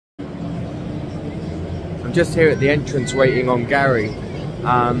I'm just here at the entrance waiting on Gary.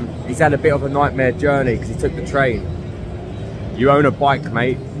 He's had a bit of a nightmare journey because he took the train. You own a bike,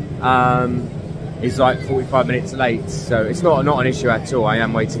 mate. He's like 45 minutes late, so it's not an issue at all. I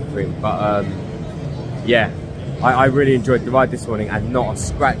am waiting for him, but yeah, I really enjoyed the ride this morning, and not a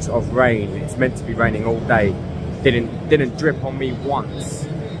scratch of rain. It's meant to be raining all day. Didn't drip on me once.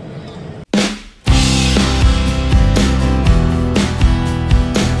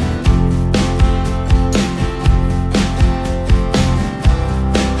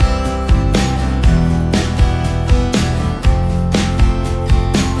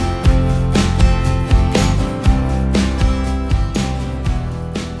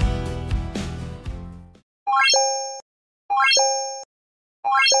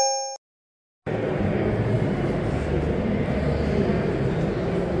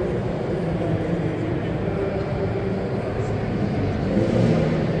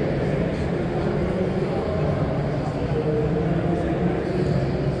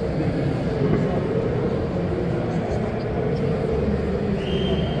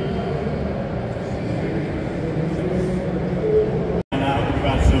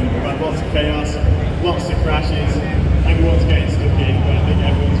 Chaos, lots of crashes, everyone's getting stuck in, but I think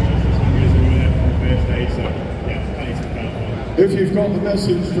everyone's just as hungry as we were there on the first day, so yeah, plenty to count for. If you've got the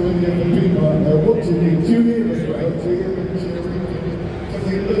message to any of the people out there, what do you need? Do you hear us well? Do you hear us? Can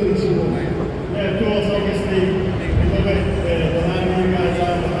we learn to Yeah, of course, obviously, we love it, the line you guys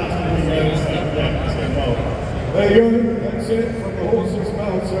are, the faster we go, so yeah, let's get involved. There you go, that's it, from the horse's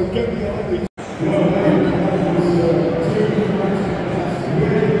mouth, so get behind me.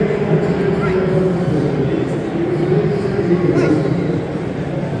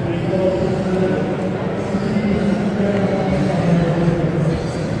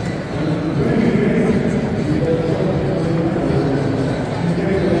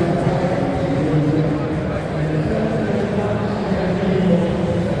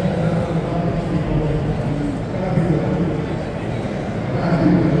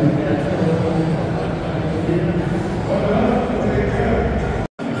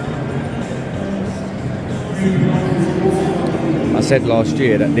 I said last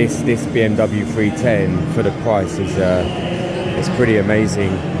year that this BMW 310 for the price is pretty amazing,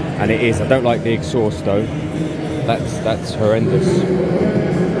 and it is. I don't like the exhaust though. That's horrendous.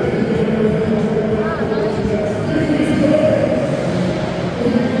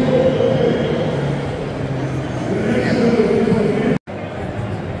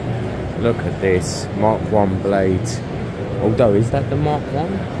 Look at this Mark 1 blade. Although, is that the Mark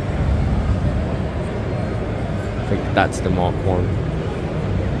 1? I think that's the Mark 1.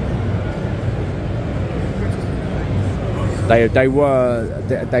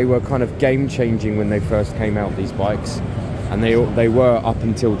 They were kind of game changing when they first came out, these bikes, and they were up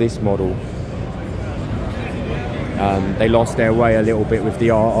until this model. They lost their way a little bit with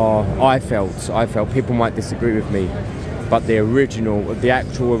the RR. I felt people might disagree with me, but the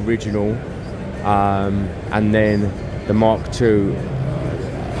actual original, and then the Mark II.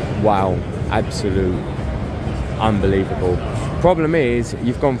 Wow, absolute. Unbelievable. Problem is,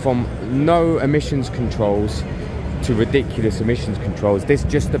 you've gone from no emissions controls to ridiculous emissions controls. This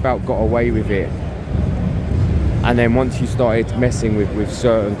just about got away with it, and then once you started messing with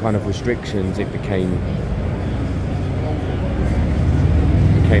certain kind of restrictions, it became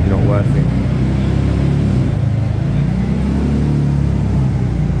not worth it.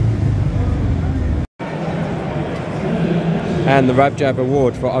 And the Rabjab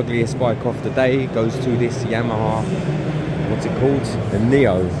award for ugliest bike of the day goes to this Yamaha, what's it called? The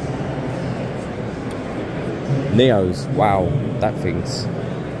Neo. Neos, wow, that thing's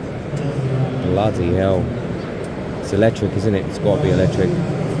bloody hell. It's electric, isn't it? It's got to be electric.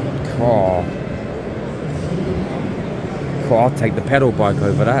 Car. I'll take the pedal bike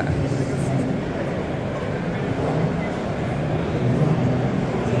over that.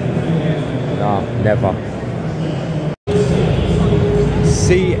 Nah, never.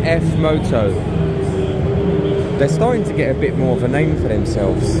 CF Moto. They're starting to get a bit more of a name for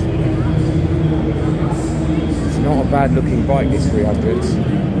themselves. It's not a bad looking bike, this 300.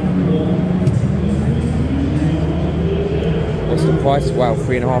 What's the price? Wow,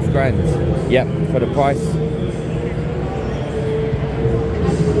 3.5 grand. Yep, for the price.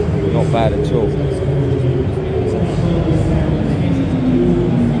 Not bad at all.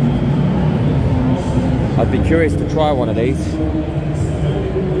 I'd be curious to try one of these.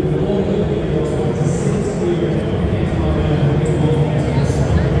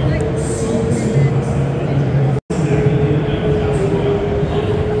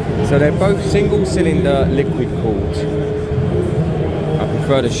 So they're both single cylinder liquid cooled. I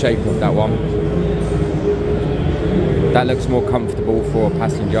prefer the shape of that one. That looks more comfortable for a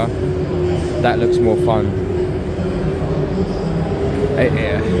passenger. That looks more fun.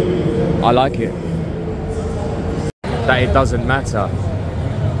 I like it. That it doesn't matter.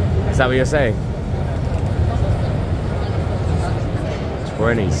 Is that what you're saying?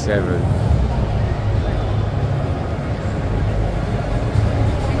 27.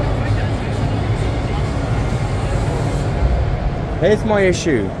 Here's my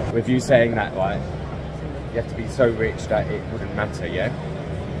issue with you saying that, right? You have to be so rich that it wouldn't matter, yeah?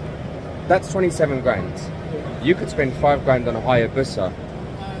 That's 27 grand. You could spend 5 grand on a Hayabusa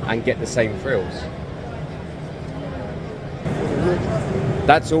and get the same thrills.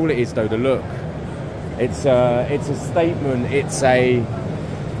 That's all it is though, the look. It's a statement, it's a...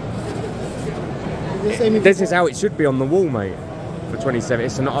 This is how it should be on the wall, mate, for 27.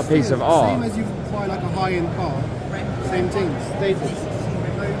 It's not a piece of art. Same as you buy like a high-end car, same thing, status.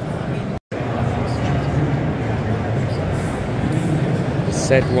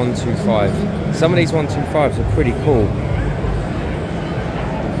 Said 125. Some of these 125s are pretty cool.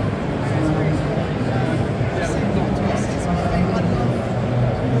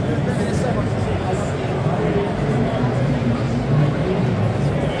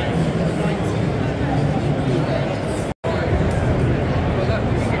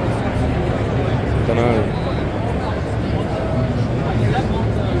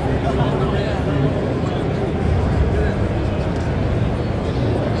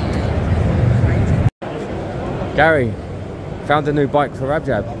 Gary, found a new bike for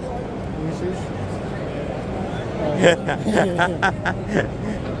Rabjab.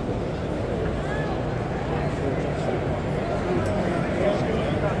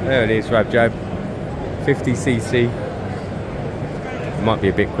 There it is, Rabjab. 50cc. Might be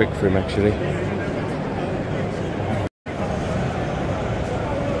a bit quick for him actually.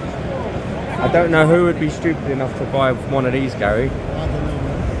 I don't know who would be stupid enough to buy one of these, Gary.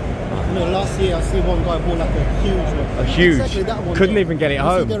 No, last year I see one guy bought like a huge one. A huge? Exactly that one. Couldn't even get it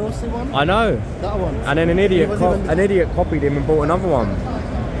home. See the Rossi one? I know. That one. And then an idiot copied him and bought another one.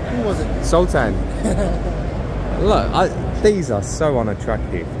 Who was it? Sultan. Look, these are so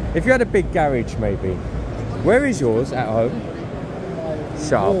unattractive. If you had a big garage maybe. Where is yours at home?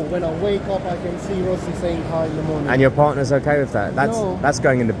 Shut up. When I wake up I can see Rossi saying hi in the morning. And your partner's okay with that? That's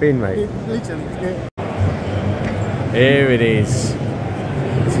going in the bin, mate. Literally. Here it is.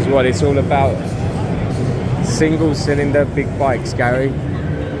 This is what it's all about. Single cylinder big bikes, Gary.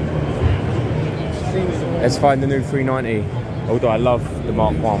 Let's find the new 390. Although I love the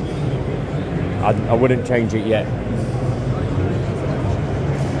Mark 1. I wouldn't change it yet.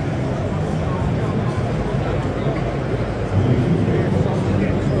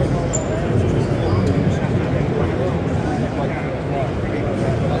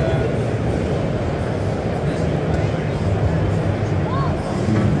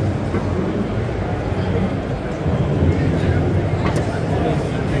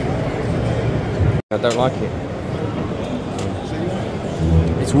 I don't like it.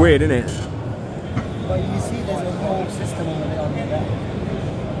 It's weird, isn't it? But you see there's a whole system on that.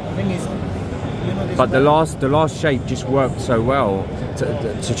 The thing is, you know, but the last shape just worked so well.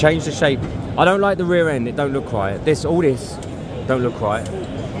 To change the shape, I don't like the rear end. It don't look right. All this don't look right.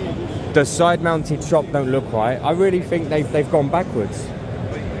 The side mounted shop don't look right. I really think they've gone backwards.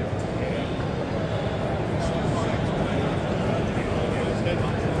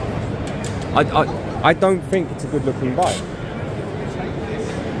 I don't think it's a good looking bike.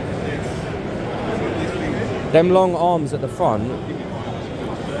 Them long arms at the front,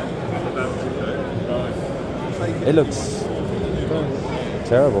 it looks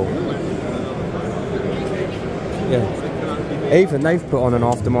terrible. Yeah. Even they've put on an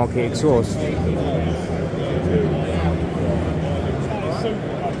aftermarket exhaust.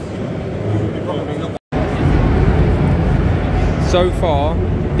 So far,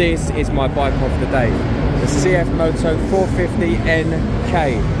 this is my bike of the day, the CF Moto 450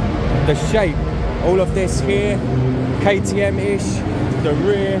 NK. The shape, all of this here, KTM-ish, the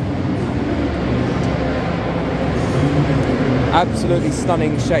rear, absolutely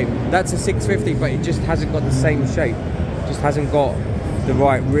stunning shape. That's a 650, but it just hasn't got the same shape. Just hasn't got the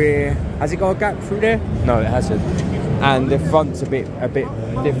right rear. Has it got a gap through there? No, it hasn't. And the front's a bit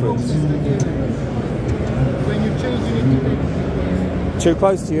different. When you change it, too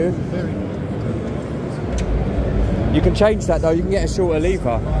close to you? You can change that though, you can get a shorter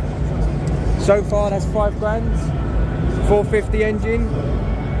lever. So far that's 5 grand, 450 engine,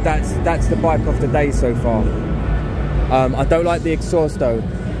 that's the bike of the day so far. I don't like the exhaust though.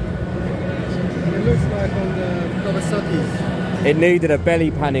 it looks like on the Kawasaki's. It needed a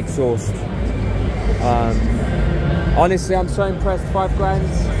belly pan exhaust. Honestly, I'm so impressed. 5 grand.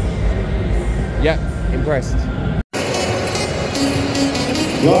 Yep, impressed.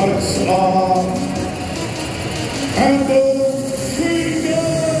 Lights are and the free go!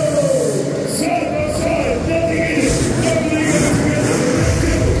 Side by side, nothing in it, nobody goes together with the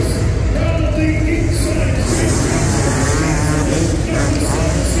kills. Round the inside,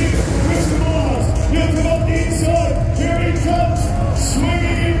 Mr. Mars, look up the inside, here he comes,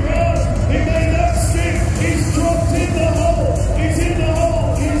 swinging it round, he made that stick, he's dropped in the hole, he's in the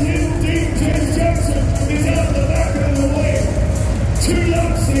hole, he's in deep, James Jackson, he's out the back of the way. 2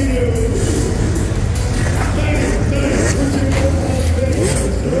 laps in you.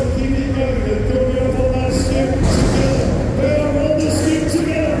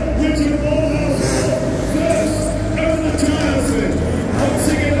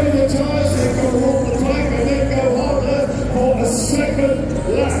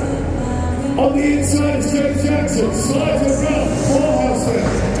 On the inside is James Jackson, slides around, Morehouse there.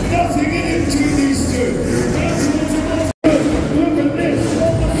 Nothing in it between these two. Look at this,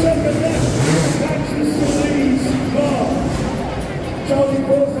 on the second lap. Matches the leads, Charlie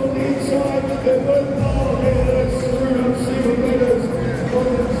Cross on the inside, they're both here, let's screw up, see the winners.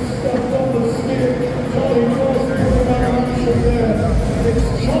 Stuff on the stick, Charlie Cross put about action there. It's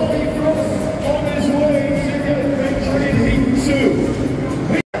Charlie Cross on his way to get victory in Heat 2.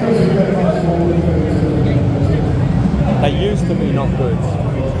 They used to be not good.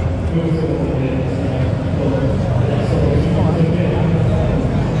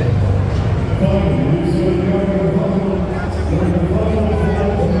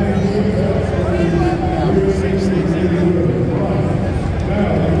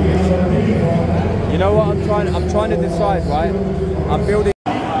 You know what I'm trying to decide, right? I'm building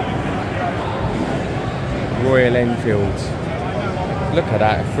Royal Enfield. Look at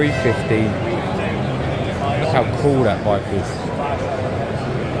that, 350. Look how cool that bike is.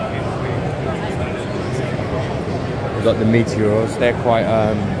 We've got the Meteors, they're quite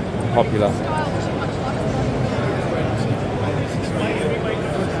popular.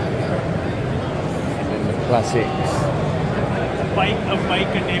 And the classics.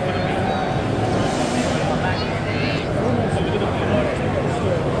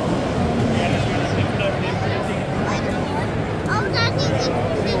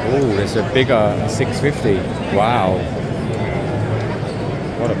 Oh, there's a bigger 650. Wow.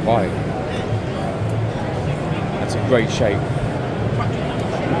 What a bike. That's a great shape.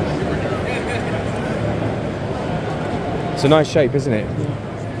 It's a nice shape, isn't it?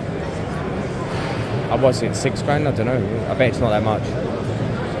 I was it 6 grand? I don't know. I bet it's not that much.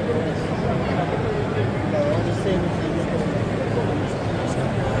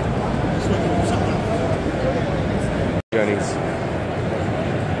 Journeys.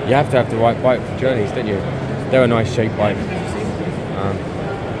 You have to have the right bike for Journeys, don't you? They're a nice shaped bike.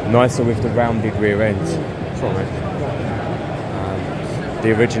 Nicer with the rounded rear end. That's all right.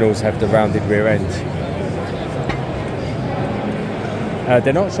 The originals have the rounded rear end.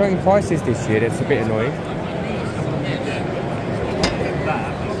 They're not showing prices this year, that's a bit annoying.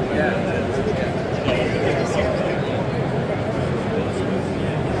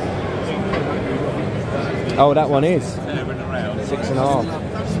 Oh, that one is 6.5.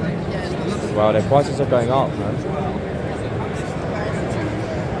 Wow, their prices are going up, man.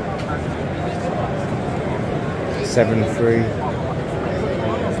 $7.3.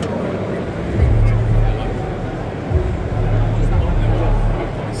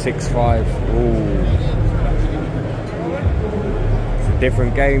 6.5. Ooh. It's a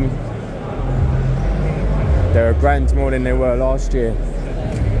different game. They're $1,000 more than they were last year.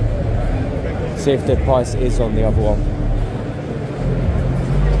 See if the price is on the other one.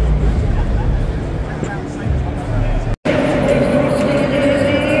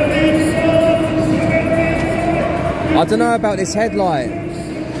 I don't know about this headlight.